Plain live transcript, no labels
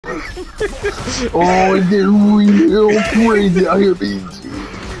Oh, it did real crazy out here, BG.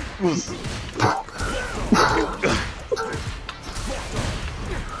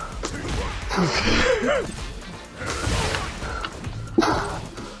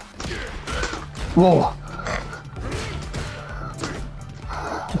 Whoa.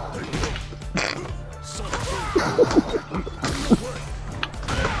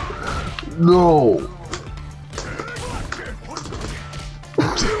 No.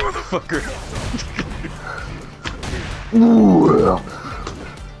 Motherfucker. Ooh.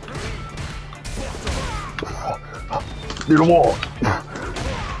 Need a wall.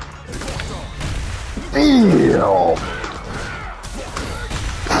 Damn.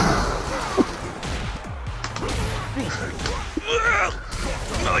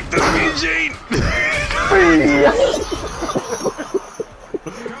 I like that, me and Jane.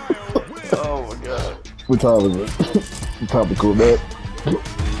 Oh my god. What time is it? Topical, man.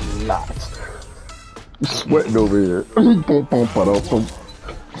 Not. Sweating over here.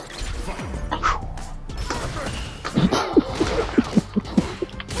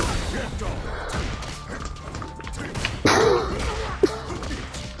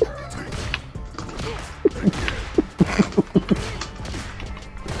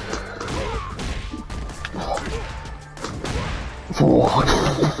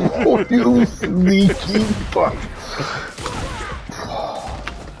 Oh, you sneaky fuck.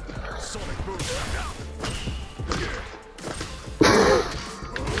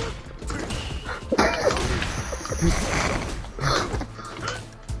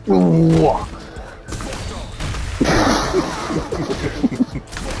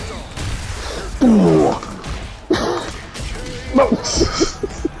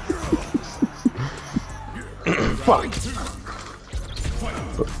 Fuck.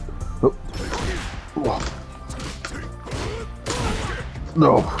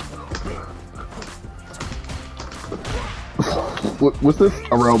 No. What's this?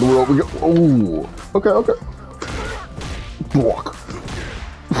 Around the world we go. Oh. Okay, okay. Walk.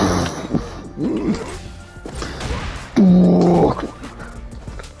 Walk.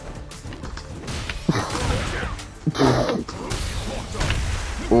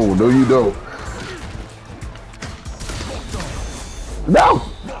 Oh, no you don't. No!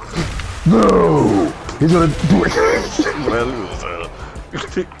 No! He's gonna do it. Well,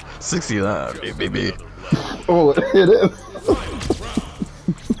 69, baby. Oh, it is.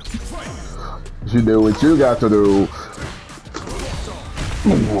 You do what you got to do.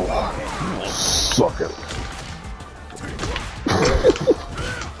 Suck it.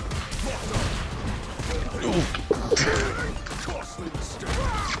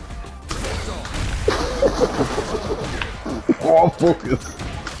 Oh, focus.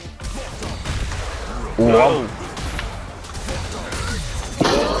 Whoa.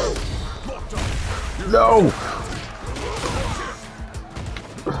 No.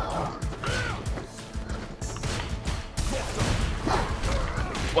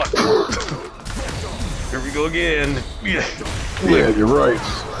 What? Here we go again. Yeah. Yeah, you're right.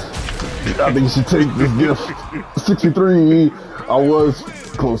 I think you should take this gift. 63. I was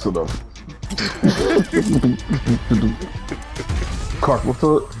close enough. Clark, what's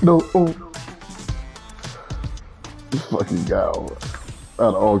up? No. Oh. This fucking guy.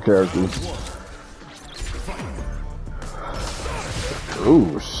 Out of all characters.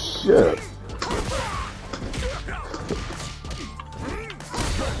 Oh, shit.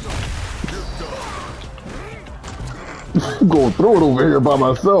 I'm going through it over here by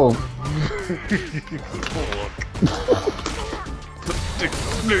myself.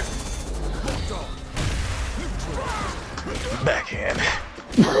 Backhand.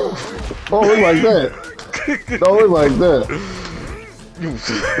 Oh, look like that. Don't look like that.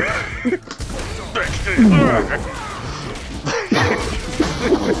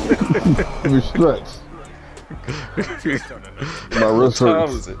 Let me stretch. My wrist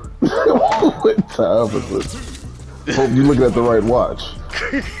hurts. What time is it? Hope you're looking at the right watch.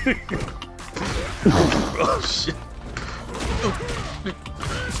 Oh shit.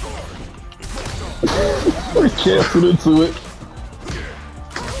 We canceled into it.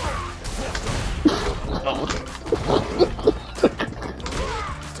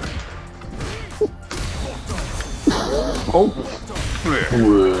 Oh.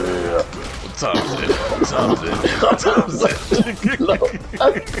 Yeah. What time is it? What time is it? What time is it? No.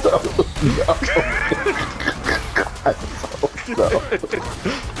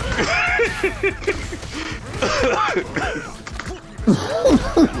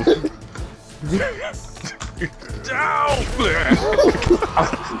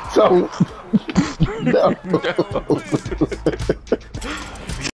 No. No.